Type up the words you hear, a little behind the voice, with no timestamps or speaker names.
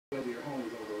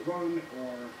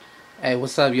Hey,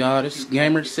 what's up, y'all? This is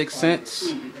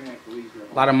Gamers6thsence.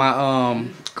 A lot of my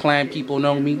clan people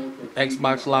know me.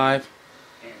 Xbox Live,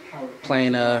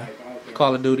 playing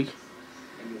Call of Duty,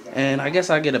 and I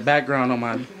guess I get a background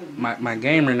on my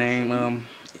gamer name.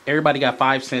 Everybody got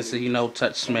 5 senses, you know: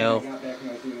 touch, smell,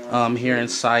 hearing,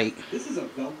 sight,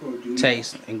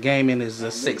 taste, and gaming is the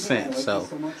 6th sense. So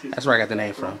that's where I got the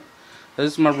name from.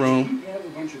 This is my room.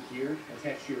 You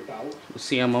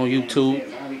see, I'm on YouTube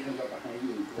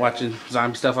watching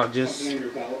zombie stuff.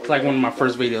 It's like one of my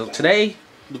first videos. Today,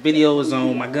 the video is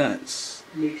on my guns.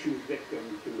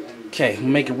 Okay, I'll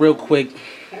make it real quick.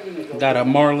 Got a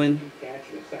Marlin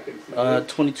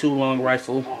 22 long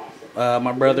rifle.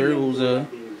 My brother, who's a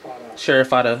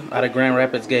sheriff out of Grand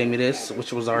Rapids, gave me this,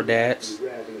 which was our dad's.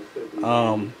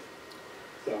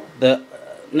 The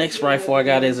next rifle I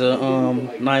got is a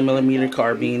 9mm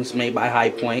carbine. It's made by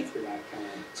High Point.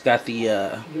 It's got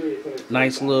the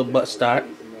nice little buttstock,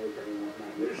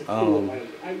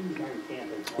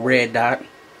 red dot.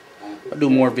 I do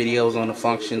more videos on the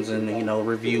functions and, you know,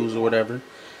 reviews or whatever.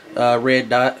 Red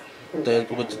dot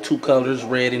with the 2 colors,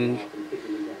 red and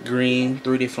green,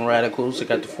 3 different radicals. I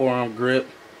got the forearm grip.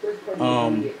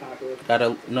 Got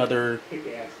another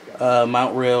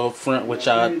mount rail front, which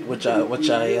I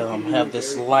have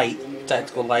this light,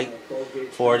 tactical light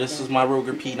for. This is my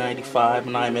Ruger P95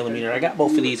 9mm. I got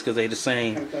both of these because they're the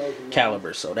same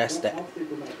caliber, so that's that.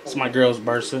 It's my girl's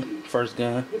Bursa, first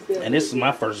gun, and this is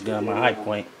my first gun, my High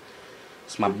Point.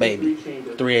 It's my baby,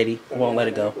 380. Won't let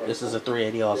it go. This is a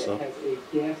 380 also.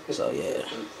 So yeah,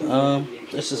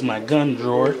 this is my gun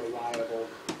drawer.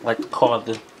 I like to call it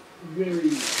the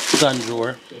gun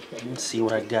drawer. Let's see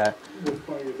what I got.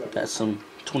 Got some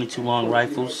 22 long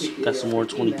rifles. Got some more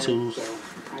 22s,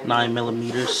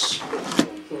 9mm.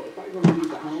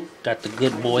 Got the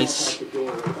good boys.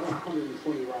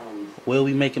 Will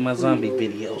be making my zombie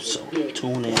videos, so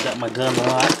tune in. Got my gun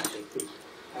lock.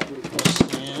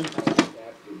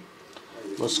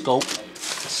 Little scope.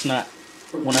 It's not,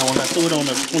 when I threw it on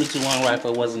the 22 long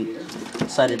rifle, it wasn't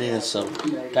sighted in, so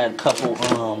got a couple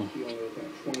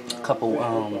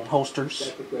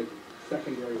holsters.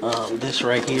 This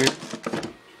right here.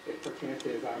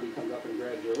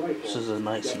 This is a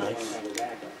nice knife.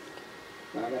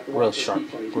 Real sharp,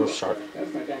 real sharp.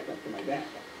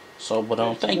 So,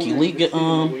 but thank you. Leave your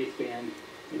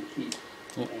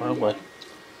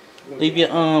leave your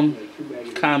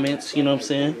comments. You know what I'm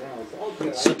saying?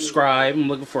 Subscribe. I'm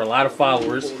looking for a lot of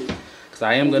followers because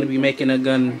I am going to be making a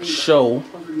gun show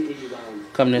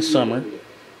coming this summer.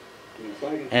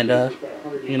 And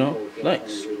you know,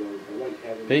 thanks.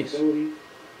 Peace. The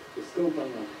scope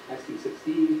on the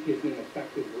ST16 gives me an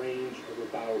effective range of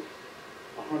about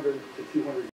 100 to 200